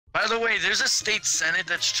By the way, there's a state senate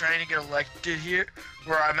that's trying to get elected here,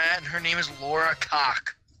 where I'm at, and her name is Laura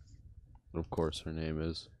Cock. Of course, her name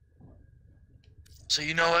is. So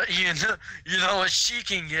you know what you know what she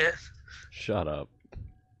can get. Shut up.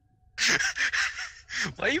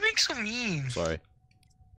 Why are you being so mean? Sorry.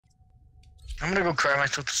 I'm gonna go cry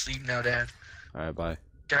myself to sleep now, Dad. Alright, bye.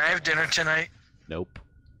 Can I have dinner tonight? Nope.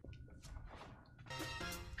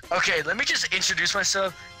 Okay, let me just introduce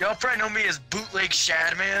myself. Y'all probably know me as Bootleg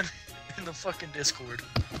Shadman in the fucking Discord.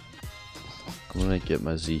 I'm gonna get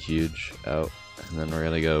my Z huge out, and then we're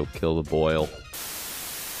gonna go kill the boil.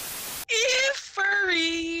 If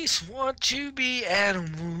furries want to be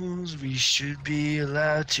animals, we should be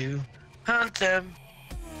allowed to hunt them.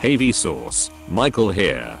 Hey Vsauce, Michael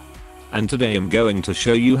here. And today I'm going to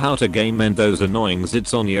show you how to game end those annoying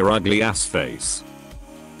zits on your ugly ass face.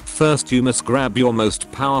 First you must grab your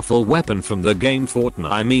most powerful weapon from the game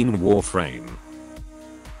Warframe.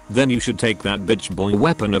 Then you should take that bitch boy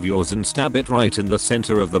weapon of yours and stab it right in the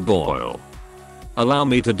center of the boil. Allow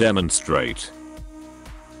me to demonstrate.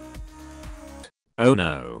 Oh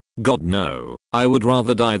no, God no, I would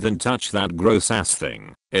rather die than touch that gross ass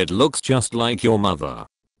thing. It looks just like your mother.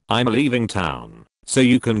 I'm leaving town, so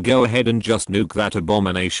you can go ahead and just nuke that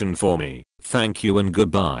abomination for me. Thank you and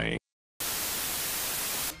goodbye.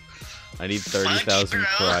 I need 30,000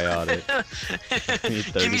 cryotic.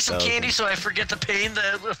 Give me some candy so I forget the pain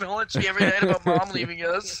that haunts me every night about Mom leaving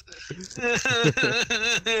us. Shut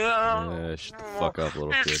the fuck up,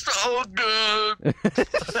 little kid. It's so good.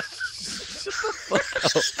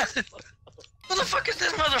 What the fuck is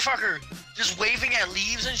this motherfucker? Just waving at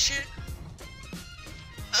leaves and shit?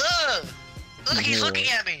 Ugh! Look, he's looking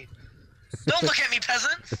at me! Don't look at me,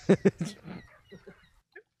 peasant!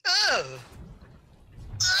 Ugh!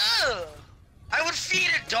 Ugh! I would feed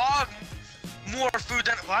a dog more food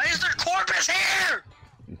than— Why is there corpus here?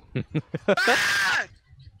 Ah!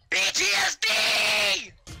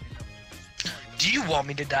 PTSD! Do you want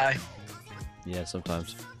me to die? Yeah,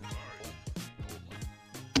 sometimes.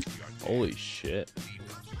 Holy shit.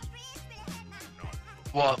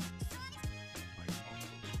 What?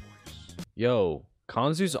 Yo,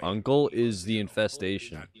 Kanzu's uncle is the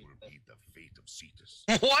infestation.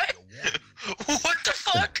 What? What the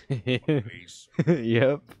fuck?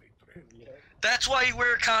 Yep. That's why you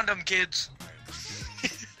wear a condom, kids.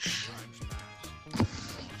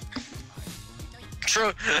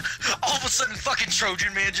 All of a sudden, fucking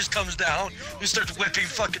Trojan Man just comes down and starts whipping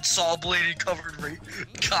fucking saw-bladed covered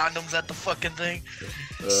condoms at the fucking thing,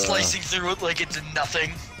 slicing through it like it's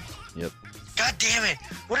nothing. Yep. God damn it!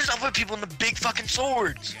 What is up with people in the big fucking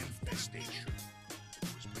swords?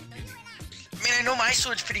 I mean, I know my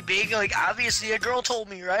sword's pretty big. Like, obviously, a girl told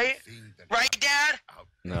me, right? Right, Dad?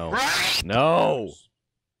 No. Right? No!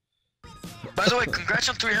 By the way, congrats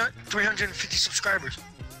on 350 subscribers.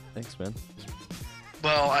 Thanks, man.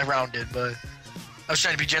 Well, I rounded, but I was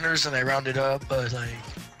trying to be generous and I rounded up, but like,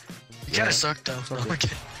 you kind of sucked though. No, I'm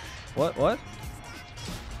kidding. What?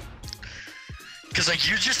 Because like,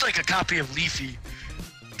 you're just like a copy of Leafy.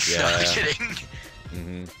 Yeah. No, I'm kidding.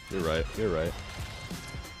 Mm-hmm. You're right. You're right.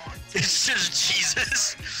 It's just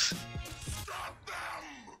Jesus.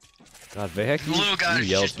 God, Vahek, you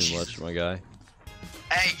yell too much, my guy.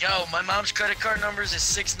 Hey, yo, my mom's credit card numbers is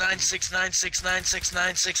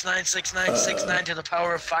 69696969696969 to the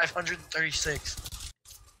power of 536.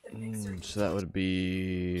 So that would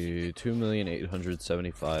be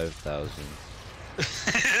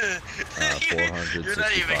 2,875,465. You're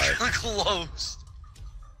not even close.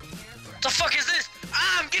 What the fuck is this?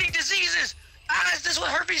 Ah, I'm getting diseases. Ah, is this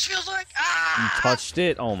what herpes feels like? Ah! You touched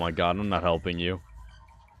it? Oh my god, I'm not helping you.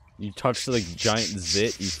 You touched the giant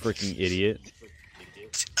zit, you freaking idiot.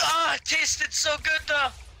 Ah, it tasted so good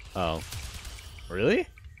though. Oh. Really?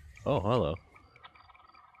 Oh, hello.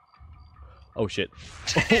 Oh shit.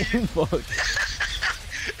 Oh fuck.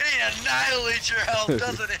 It annihilates your health,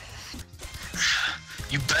 doesn't it?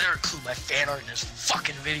 You better include my fan art in this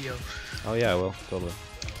fucking video. Oh yeah, I will. Totally.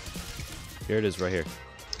 Here it is, right here.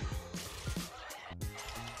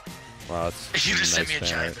 Wow, it's You just nice sent me a fan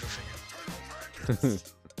giant art. middle finger.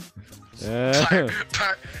 Yeah.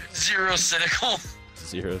 Zero cynical.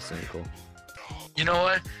 Zero cynical. You know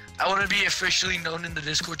what? I want to be officially known in the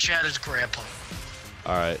Discord chat as Grandpa.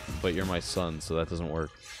 Alright, but you're my son, so that doesn't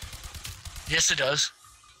work. Yes, it does.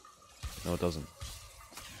 No, it doesn't.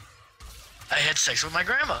 I had sex with my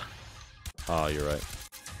grandma. Oh, you're right.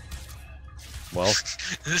 Well,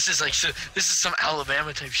 this is some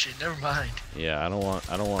Alabama type shit. Never mind. yeah, I don't want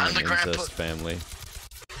I'm an the grandpa. incest family.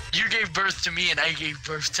 You gave birth to me, and I gave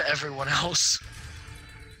birth to everyone else.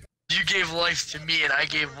 You gave life to me, and I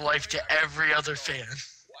gave life to every other fan.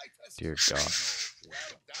 Dear God.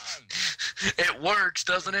 It works,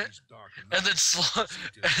 doesn't it? And then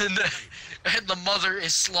and the mother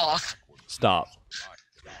is Sloth. Stop.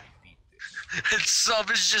 And Sub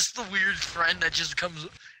is just the weird friend that just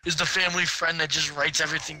is the family friend that just writes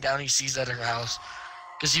everything down he sees at her house.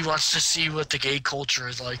 Because he wants to see what the gay culture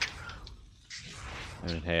is like. I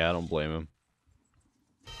mean, hey, I don't blame him.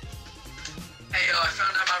 Hey, I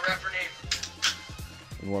found out my rapper name.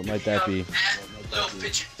 And what might that be? Little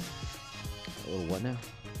Fidget. A little what now?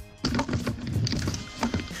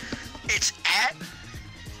 It's at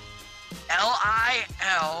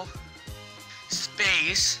LIL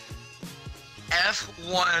space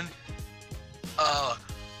F1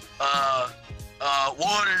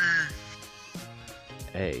 water.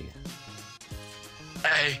 Hey.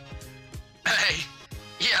 Hey,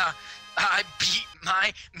 yeah, I beat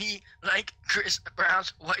me like Chris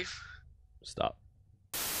Brown's wife. Stop.